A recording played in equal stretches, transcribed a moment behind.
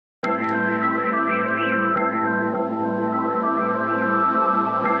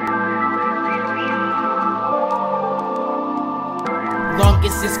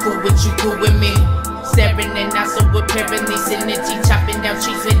long as it's cool with you, cool with me. Staring and out, so apparently synergy, chopping down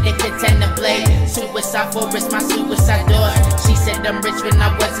trees with a katana blade. Suicide forest, my suicide doors. She said I'm rich when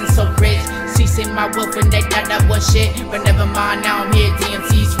I wasn't so rich. She seen my wolf and they thought I was shit. But never mind, now I'm here,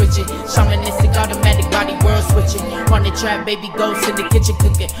 DMT switching. Shamanistic, automatic, body world switching. On the trap, baby ghost in the kitchen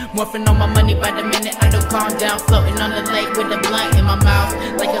cooking. Morphing on my money by the minute, I don't calm down. Floating on the lake with a blunt in my mouth.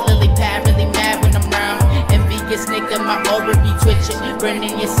 Like a lily pad, really mad when I'm round. Envious nigga, my aura be twitching.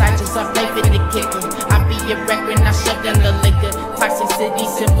 Burning your side, just I play for the kicker. I be a wreck when I shut down the liquor. Toxicity,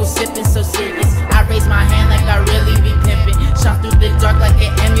 simple sipping, so serious. I raise my hand like I really be pimping. Shot through the dark like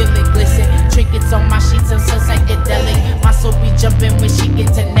an amulet glisten. Trinkets on my sheets, I'm so psychedelic. My soul be jumping when she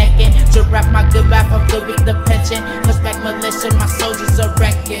get to necking. Giraffe my good rap, I'm good with the pension. Push back militia, my soldiers are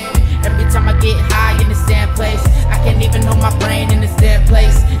wrecking. Every time I get high in this damn place, I can't even hold my brain in this damn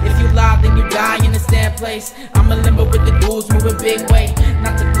place. If you lie, then you die in this damn place. I'm a limbo with the ghouls, moving big way.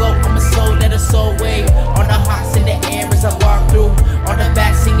 Not to gloat, I'm a soul that a soul wave. All the hearts in the air as I walk through. All the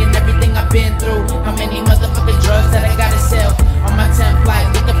back singing everything I've been through. How many motherfucking drugs that I gotta sell? On my 10th flight,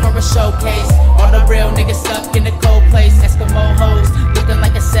 looking for a showcase. All the real niggas stuck in the cold place. Eskimo hoes, looking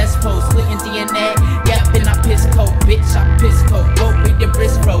like a cesspool. Splitting DNA, yep, and I piss cold. Bitch, I piss cold. Go with your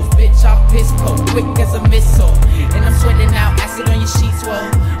wrist froze. Bitch, I piss cold. Quick as a missile. And I'm sweating out, acid on your sheets, whoa.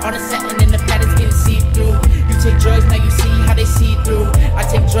 All the satin in the patterns getting see-through. You take drugs, now you see how they see through. I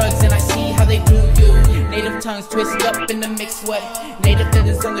take drugs and I see how they do you. Native tongues twist up in the mixed way. Native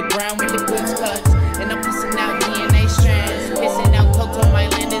feathers on the ground with the goods cuts. And I'm pissing out DNA strands. Pissing out coke on my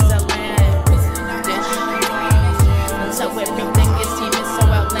land is a land. Dish. So everything is seeming so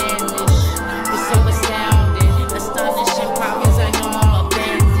outlandish. It's so astounding. Astonishing powers, I know I'm a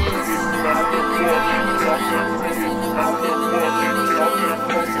bandit.